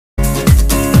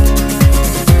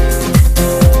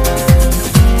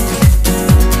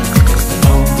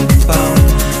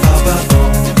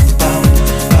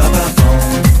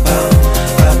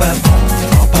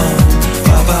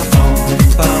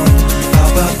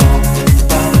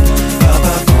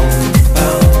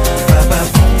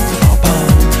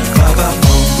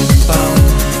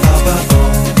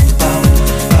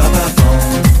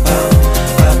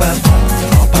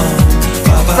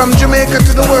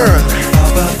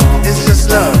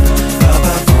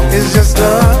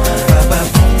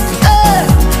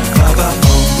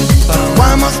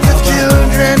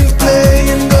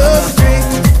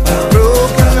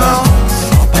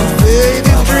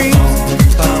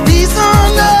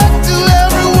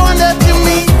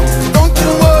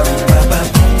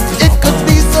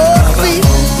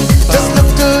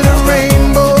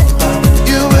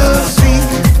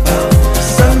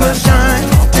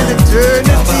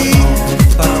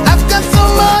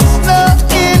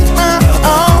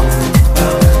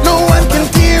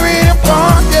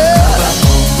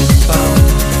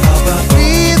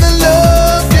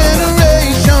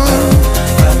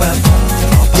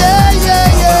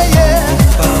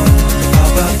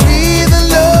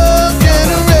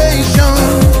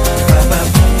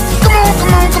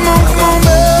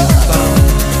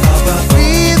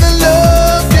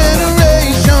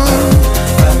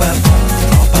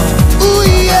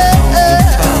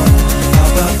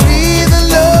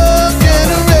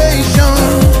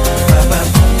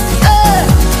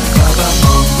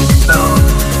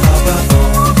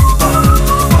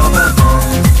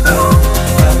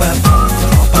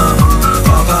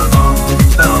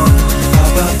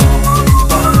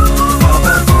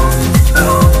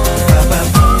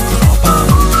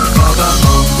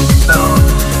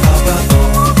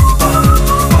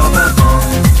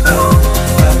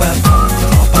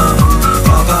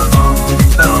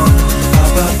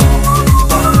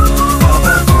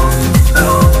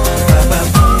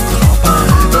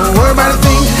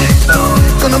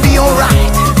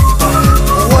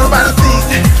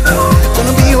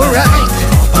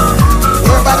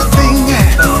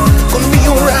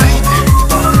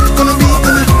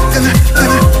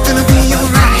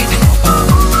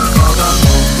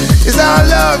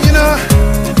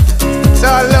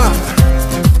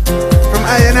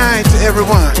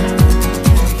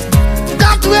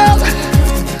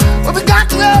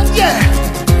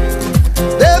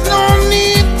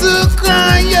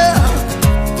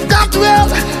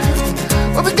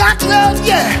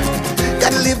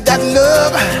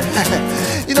love.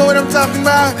 You know what I'm talking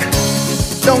about?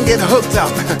 Don't get hooked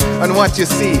up on what you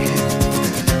see,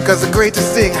 cause the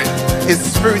greatest thing is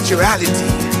spirituality.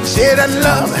 Share that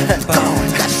love, come on.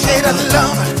 Gotta share that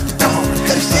love, come on.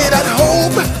 Gotta share that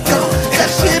hope, come on.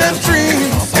 Gotta share that dream.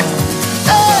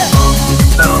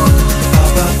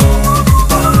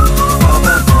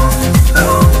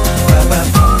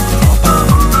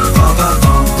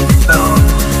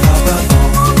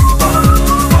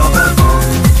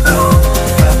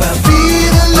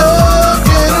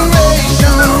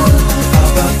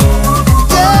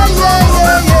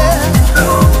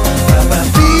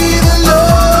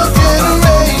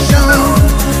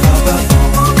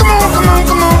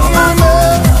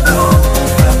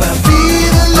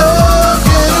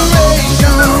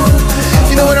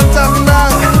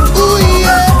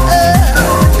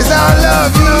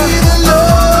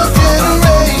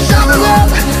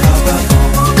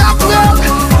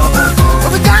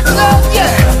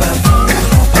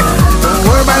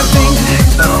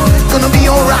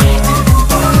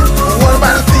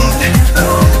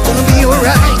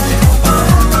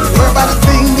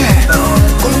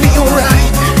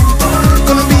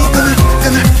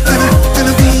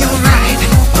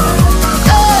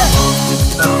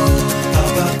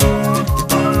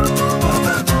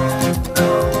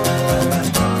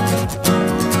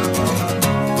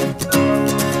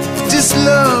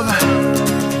 Love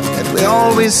that we're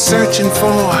always searching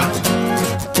for,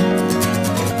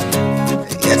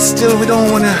 yet still we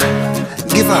don't want to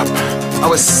give up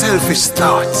our selfish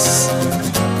thoughts.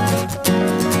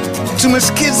 Too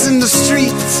much kids in the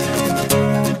streets,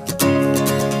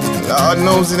 Lord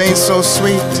knows it ain't so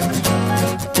sweet.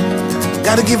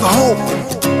 Gotta give hope,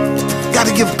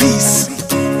 gotta give peace,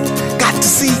 got to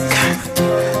seek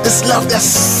this love that's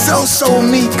so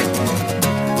meek.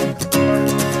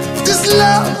 This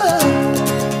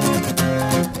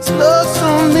love's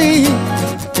on me.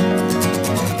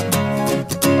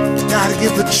 Gotta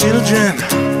give the children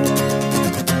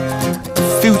a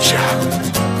future,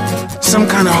 some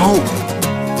kind of hope.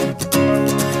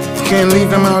 Can't leave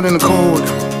them out in the cold,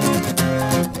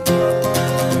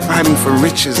 fighting for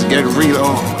riches, get real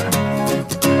old.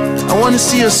 I wanna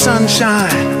see your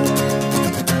sunshine,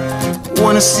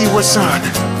 wanna see what's on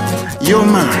your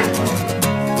mind.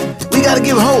 We gotta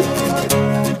give hope,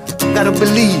 gotta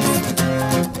believe,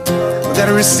 we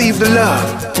gotta receive the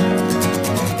love.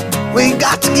 We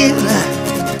got to give,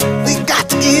 we got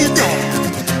to give that,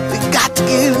 we got to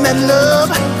give that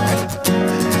love.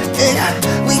 Yeah,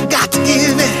 we got to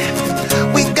give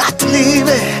it, we got to live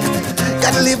it,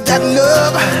 gotta live that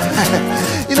love.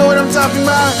 You know what I'm talking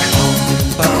about?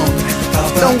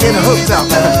 Don't get hooked up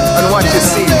on what you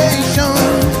see,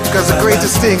 cause the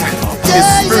greatest thing is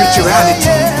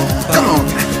spirituality. Come on,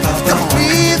 come on,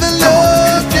 be the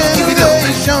love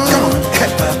generation. Come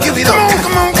on, give it up.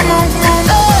 Come on, come on, come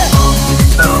on.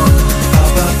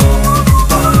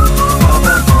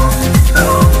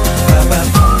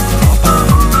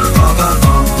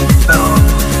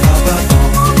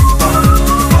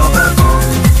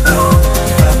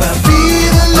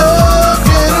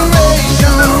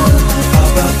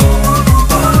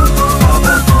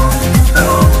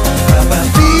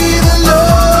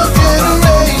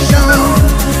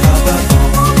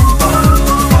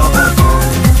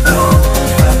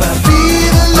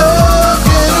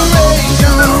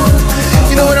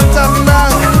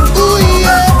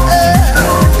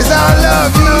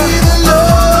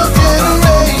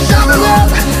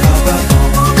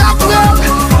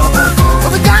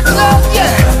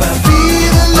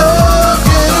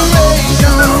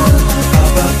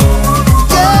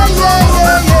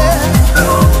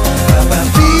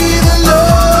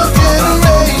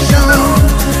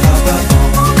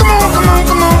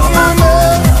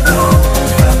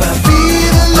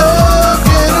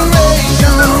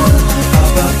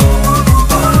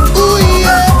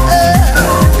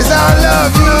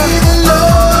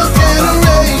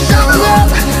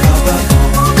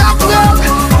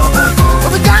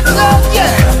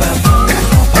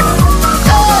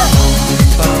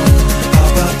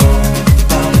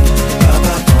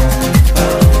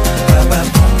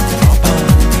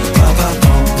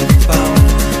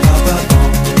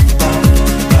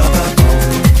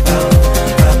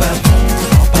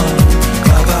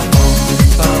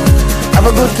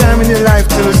 Good time in your life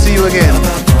till we see you again.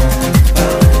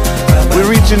 We're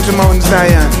reaching to Mount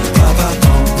Zion,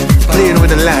 playing with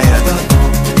the lion.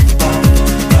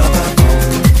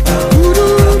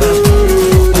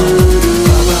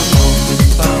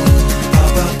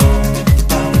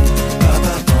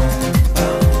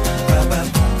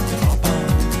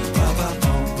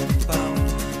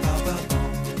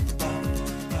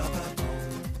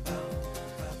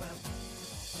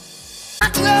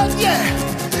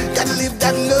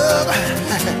 love.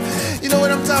 You know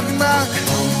what I'm talking about?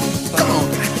 Come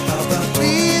on.